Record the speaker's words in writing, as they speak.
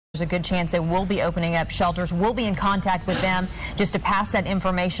there's a good chance they will be opening up shelters. We'll be in contact with them just to pass that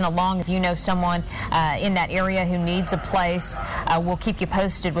information along. If you know someone in that area who needs a place, we'll keep you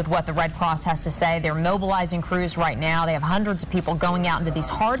posted with what the Red Cross has to say. They're mobilizing crews right now. They have hundreds of people going out into these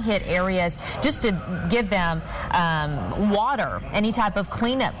hard-hit areas just to give them water, any type of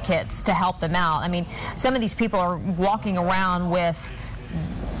cleanup kits to help them out. I mean, some of these people are walking around with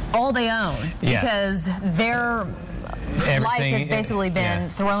all they own because their life has basically been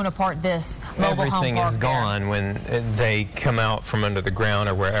thrown apart. This mobile home park. Everything is gone when they come out from under the ground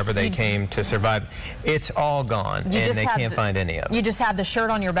or wherever they came to survive. It's all gone, and they can't find any of it. You just have the shirt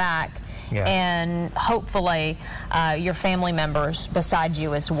on your back. Yeah. And hopefully your family members beside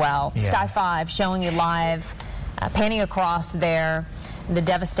you as well. Yeah. Sky 5 showing you live, panning across there, the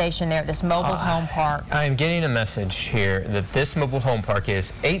devastation there at this mobile home park. I'm getting a message here that this mobile home park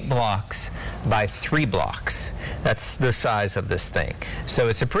is 8 blocks by 3 blocks. That's the size of this thing. So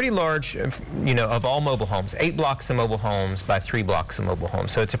it's a pretty large, you know, of all mobile homes, 8 blocks of mobile homes by 3 blocks of mobile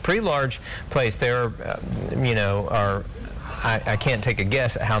homes. So it's a pretty large place. There, you know, I can't take a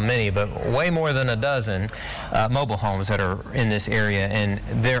guess at how many, but way more than a dozen mobile homes that are in this area, and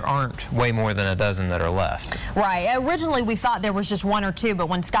there aren't way more than a dozen that are left. Right. Originally, we thought there was just 1 or 2, but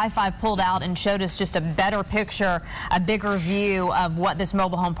when Sky 5 pulled out and showed us just a better picture, a bigger view of what this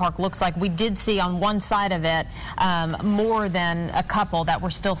mobile home park looks like, we did see on one side of it more than a couple that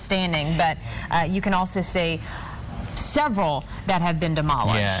were still standing, but you can also see several that have been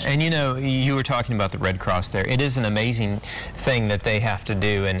demolished. Yeah, and you know, you were talking about the Red Cross there. It is an amazing thing that they have to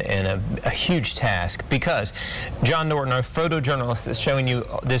do, and a huge task, because John Norton, our photojournalist that's showing you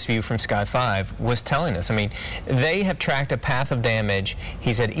this view from Sky 5, was telling us, I mean, they have tracked a path of damage,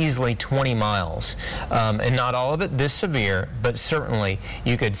 he said, easily 20 miles. And not all of it this severe, but certainly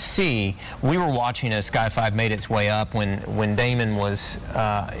you could see, we were watching as Sky 5 made its way up when Damon was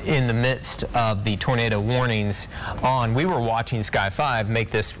in the midst of the tornado warnings on. We were watching Sky 5 make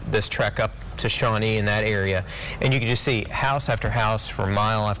this trek up to Shawnee in that area, and you could just see house after house for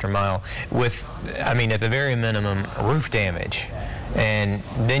mile after mile with, I mean, at the very minimum, roof damage. And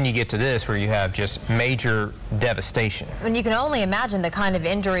then you get to this where you have just major devastation. And you can only imagine the kind of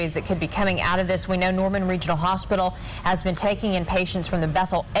injuries that could be coming out of this. We know Norman Regional Hospital has been taking in patients from the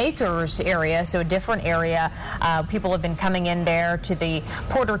Bethel Acres area, so a different area. People have been coming in there to the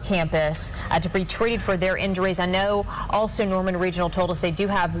Porter campus to be treated for their injuries. I know also Norman Regional told us they do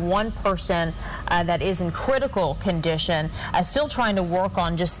have one person that is in critical condition, still trying to work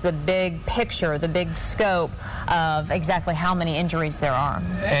on just the big picture, the big scope of exactly how many injuries there are.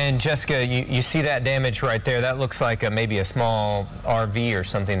 And Jessica, you see that damage right there. That looks like maybe a small RV or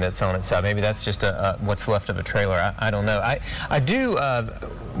something that's on its side. Maybe that's just what's left of a trailer. I don't know. I do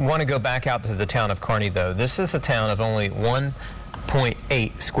want to go back out to the town of Kearney, though. This is a town of only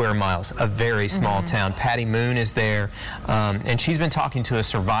 1.8 square miles, a very small town. Patty Moon is there, and she's been talking to a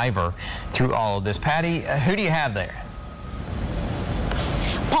survivor through all of this. Patty, who do you have there?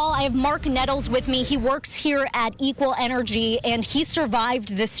 Paul, I have Mark Nettles with me. He works here at Equal Energy, and he survived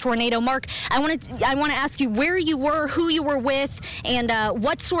this tornado. Mark, I want to ask you where you were, who you were with, and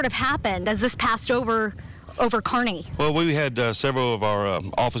what sort of happened as this passed over Kearney. Well, we had several of our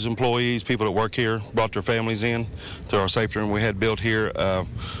office employees, people that work here, brought their families in to our safe room we had built here.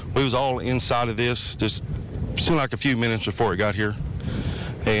 We was all inside of this, just seemed like a few minutes before it got here.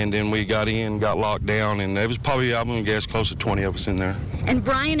 And then we got in, got locked down, and there was probably, I'm going to guess, close to 20 of us in there. And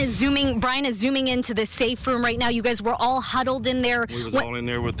Brian is zooming into the safe room right now. You guys were all huddled in there. We was all in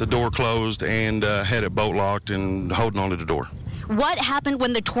there with the door closed and had it bolt locked and holding onto the door. What happened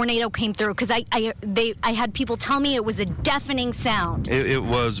when the tornado came through? Because I had people tell me it was a deafening sound. It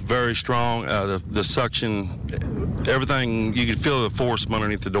was very strong. The suction, everything, you could feel the force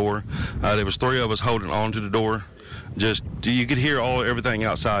underneath the door. There was 3 of us holding onto the door. Just, you could hear everything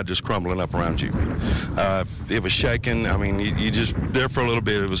outside just crumbling up around you. It was shaking. I mean, you just, there for a little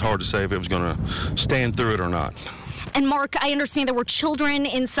bit, it was hard to say if it was going to stand through it or not. And Mark, I understand there were children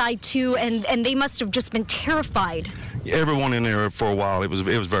inside too, and they must have just been terrified. Everyone in there for a while, it was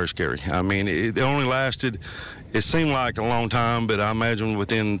very scary. I mean, it only lasted, it seemed like a long time, but I imagine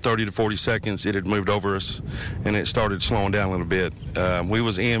within 30 to 40 seconds it had moved over us and it started slowing down a little bit. We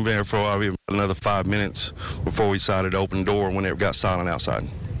was in there for another 5 minutes before we decided to open the door when it got silent outside.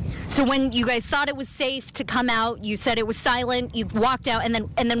 So when you guys thought it was safe to come out, you said it was silent, you walked out, and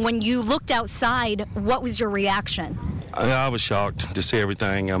then when you looked outside, what was your reaction? I was shocked to see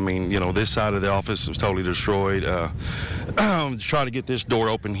everything. I mean, you know, this side of the office was totally destroyed. To try to get this door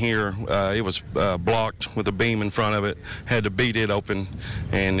open here, it was blocked with a beam in front of it. Had to beat it open,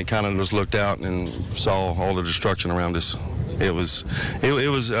 and it kind of just looked out and saw all the destruction around us. it was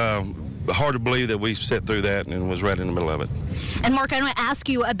hard to believe that we sat through that and was right in the middle of it. And Mark, I want to ask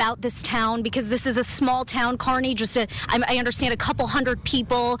you about this town, because this is a small town, Kearney, I understand a couple hundred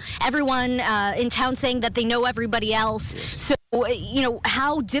people, everyone in town saying that they know everybody else. So,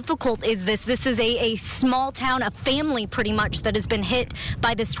 how difficult is this? This is a small town, a family pretty much, that has been hit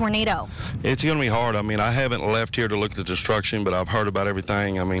by this tornado. It's going to be hard. I mean, I haven't left here to look at the destruction, but I've heard about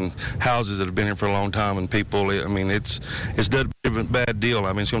everything. I mean, houses that have been here for a long time and people, I mean, it's done a bad deal.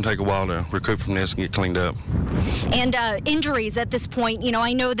 I mean, it's going to take a while to recoup from this and get cleaned up. And injuries at this point,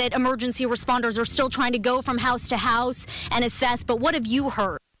 I know that emergency responders are still trying to go from house to house and assess, but what have you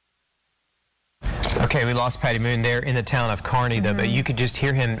heard? Okay, we lost Patty Moon there in the town of Kearney, though, but you could just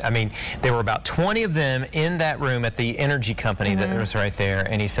hear him. I mean, there were about 20 of them in that room at the energy company that was right there,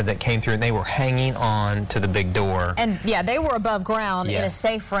 and he said that came through, and they were hanging on to the big door. And, yeah, they were above ground in a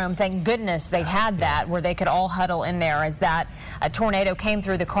safe room. Thank goodness they had that, where they could all huddle in there, as that tornado came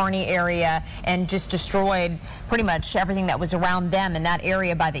through the Kearney area and just destroyed pretty much everything that was around them in that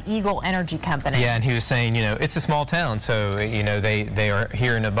area by the Eagle Energy Company. Yeah, and he was saying, it's a small town, so, they are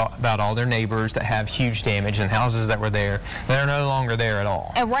hearing about all their neighbors that have huge damage, and houses that were there, they're no longer there at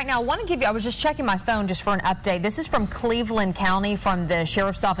all. And right now, I want to give you, I was just checking my phone just for an update. This is from Cleveland County, from the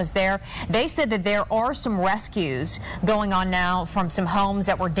sheriff's office there. They said that there are some rescues going on now from some homes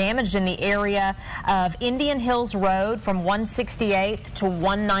that were damaged in the area of Indian Hills Road from 168th to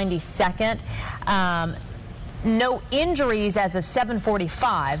 192nd. No injuries as of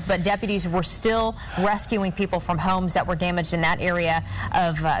 7:45, but deputies were still rescuing people from homes that were damaged in that area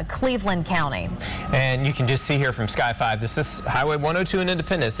of Cleveland County. And you can just see here from Sky 5, this is Highway 102 in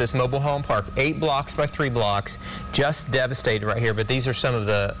Independence, this mobile home park, 8 blocks by 3 blocks, just devastated right here. But these are some of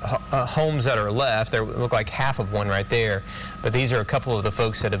the homes that are left. There look like half of one right there. But these are a couple of the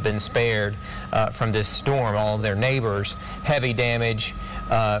folks that have been spared from this storm, all of their neighbors. Heavy damage,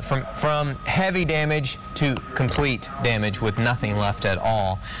 from heavy damage to complete damage with nothing left at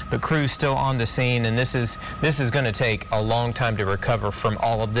all. But crews still on the scene, and this is going to take a long time to recover from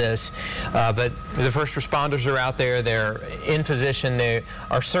all of this. But the first responders are out there. They're in position. They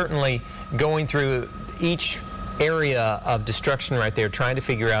are certainly going through each area of destruction right there, trying to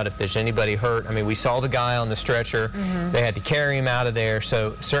figure out if there's anybody hurt. I mean, we saw the guy on the stretcher. They had to carry him out of there,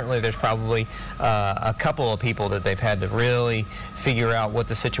 so certainly there's probably a couple of people that they've had to really figure out what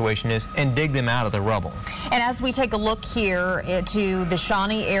the situation is and dig them out of the rubble. And as we take a look here to the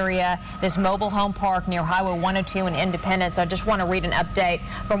Shawnee area, this mobile home park near Highway 102 in Independence, I just want to read an update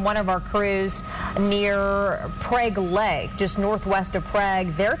from one of our crews near Prague Lake, just northwest of Prague.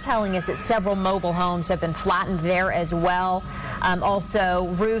 They're telling us that several mobile homes have been flattened there as well. Also,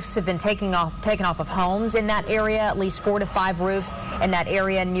 roofs have been taken off of homes in that area, at least 4 to 5 roofs in that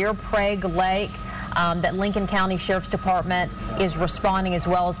area near Prague Lake. That Lincoln County Sheriff's Department is responding, as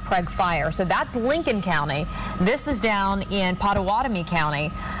well as Prague Fire. So that's Lincoln County. This is down in Pottawatomie County,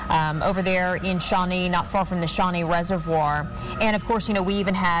 over there in Shawnee, not far from the Shawnee Reservoir. And of course, we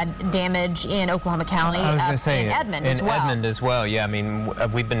even had damage in Oklahoma County, in Edmond as well. Edmond as well, yeah. I mean,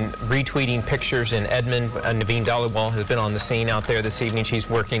 we've been retweeting pictures in Edmond. Naveen Dhaliwal has been on the scene out there this evening. She's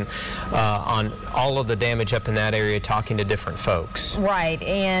working on all of the damage up in that area, talking to different folks. Right,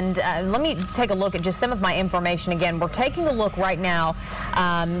 and let me take a look at just some of my information again. We're taking a look right now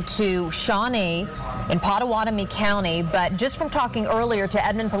to Shawnee in Pottawatomie County, but just from talking earlier to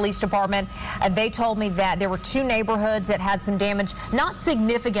Edmond Police Department, they told me that there were 2 neighborhoods that had some damage, not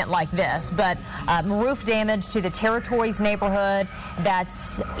significant like this, but roof damage to the Territories neighborhood,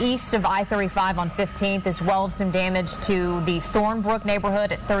 that's east of I-35 on 15th, as well as some damage to the Thornbrook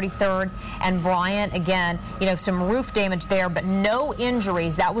neighborhood at 33rd and Bryant. Again, some roof damage there, but no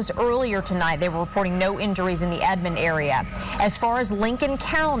injuries. That was earlier tonight. They were reporting no injuries in the Edmond area. As far as Lincoln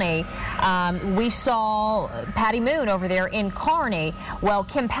County, we saw Patty Moon over there in Kearney. Well,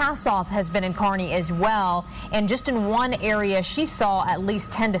 Kim Passoff has been in Kearney as well, and just in one area she saw at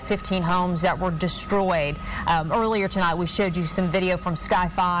least 10 to 15 homes that were destroyed. Earlier tonight we showed you some video from Sky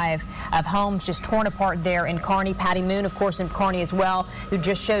 5 of homes just torn apart there in Kearney. Patty Moon, of course, in Kearney as well, who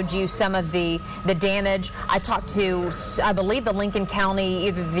just showed you some of the damage. I talked to, I believe, the Lincoln County,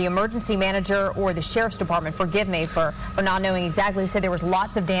 either the emergency manager or the Sheriff's Department, forgive me for not knowing exactly, who said there was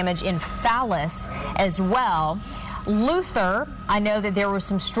lots of damage in Fallis as well. Luther, I know that there was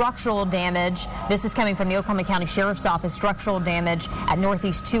some structural damage. This is coming from the Oklahoma County Sheriff's Office, structural damage at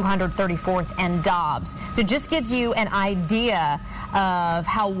Northeast 234th and Dobbs. So it just gives you an idea of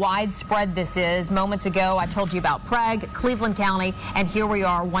how widespread this is. Moments ago, I told you about Prague, Cleveland County, and here we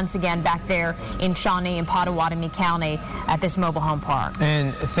are once again back there in Shawnee and Pottawatomie County at this mobile home park.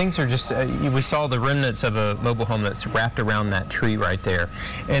 And things are just, we saw the remnants of a mobile home that's wrapped around that tree right there.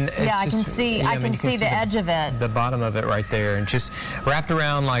 And it's yeah, I can see the edge of it. The bottom of it right there, and just wrapped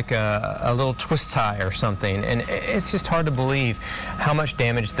around like a little twist tie or something. And it's just hard to believe how much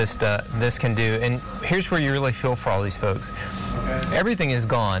damage this can do. And here's where you really feel for all these folks. Everything is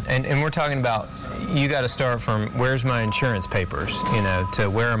gone, and we're talking about, you got to start from where's my insurance papers, you know, to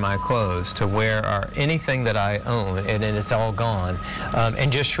where are my clothes, to where are anything that I own, and then it's all gone,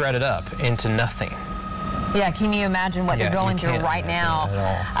 and just shredded up into nothing. Yeah, can you imagine what they're going through right now?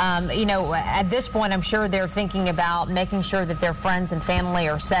 You know, at this point, I'm sure they're thinking about making sure that their friends and family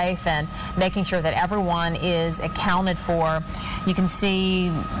are safe and making sure that everyone is accounted for. You can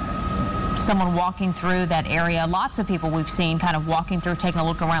see someone walking through that area. Lots of people we've seen kind of walking through, taking a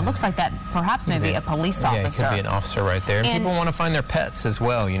look around. Looks like that perhaps maybe a police officer. Yeah, it could be an officer right there. And people want to find their pets as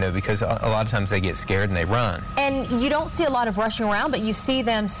well, you know, because a lot of times they get scared and they run. And you don't see a lot of rushing around, but you see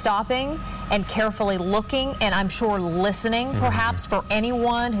them stopping and carefully looking, and I'm sure listening, perhaps, for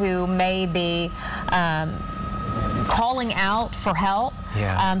anyone who may be calling out for help.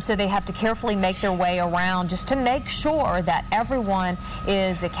 Yeah. So they have to carefully make their way around just to make sure that everyone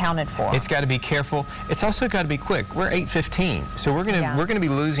is accounted for. It's got to be careful. It's also got to be quick. We're 8:15, so we're gonna be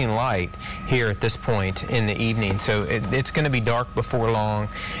losing light here at this point in the evening. So it's going to be dark before long,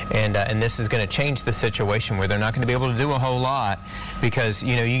 and this is going to change the situation where they're not going to be able to do a whole lot, because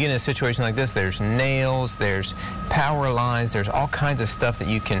you know, you get in a situation like this. There's nails, there's power lines, there's all kinds of stuff that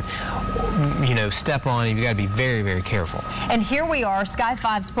you can, you know, step on. And you got to be very, very careful. And here we are. Sky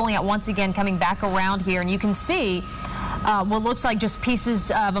 5's pulling out once again, coming back around here, and you can see what looks like just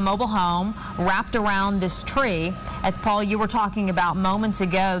pieces of a mobile home wrapped around this tree. As Paul, you were talking about moments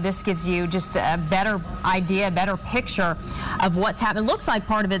ago, this gives you just a better idea, a better picture of what's happened. Looks like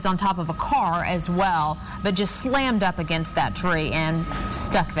part of it's on top of a car as well, but just slammed up against that tree and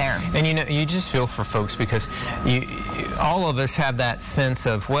stuck there. And you know, you just feel for folks, because all of us have that sense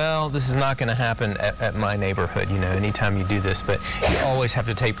of, well, this is not going to happen at my neighborhood, you know, anytime you do this, but you always have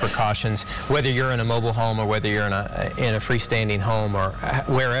to take precautions, whether you're in a mobile home or whether you're in a freestanding home or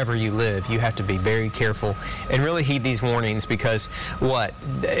wherever you live. You have to be very careful and really heed these warnings, because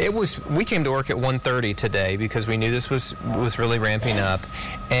we came to work at 1:30 today because we knew this was really ramping up,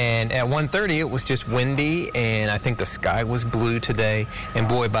 and at 1:30 it was just windy, and I think the sky was blue today, and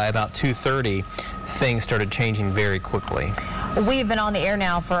boy, by about 2:30 things started changing very quickly. We've been on the air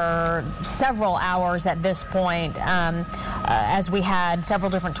now for several hours at this point, as we had several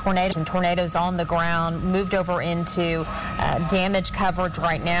different tornadoes on the ground, moved over into damage coverage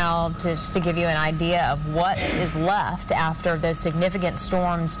right now, just to give you an idea of what is left after those significant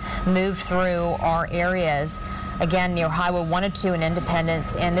storms moved through our areas. Again, near Highway 102 in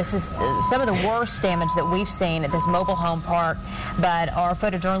Independence, and this is some of the worst damage that we've seen at this mobile home park. But our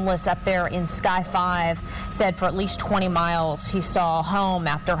photojournalist up there in Sky 5 said for at least 20 miles he saw home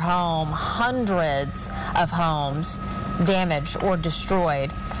after home, hundreds of homes damaged or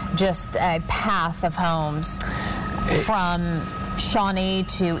destroyed. Just a path of homes from Shawnee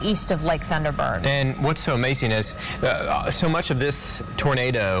to east of Lake Thunderbird. And what's so amazing is so much of this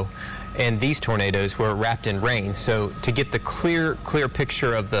tornado and these tornadoes were wrapped in rain. So to get the clear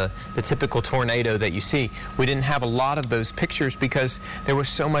picture of the typical tornado that you see, we didn't have a lot of those pictures because there was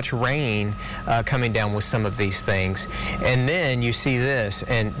so much rain coming down with some of these things. And then you see this,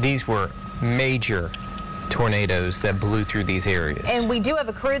 and these were major tornadoes that blew through these areas. And we do have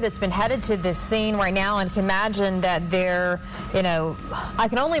a crew that's been headed to this scene right now, and can imagine that I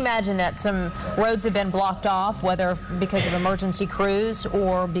can only imagine that some roads have been blocked off, whether because of emergency crews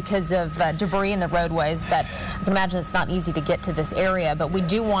or because of debris in the roadways. But I can imagine it's not easy to get to this area. But we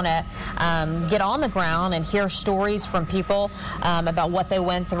do want to get on the ground and hear stories from people about what they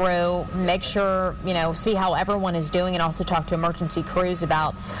went through, make sure, see how everyone is doing, and also talk to emergency crews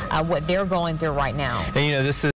about what they're going through right now. And this is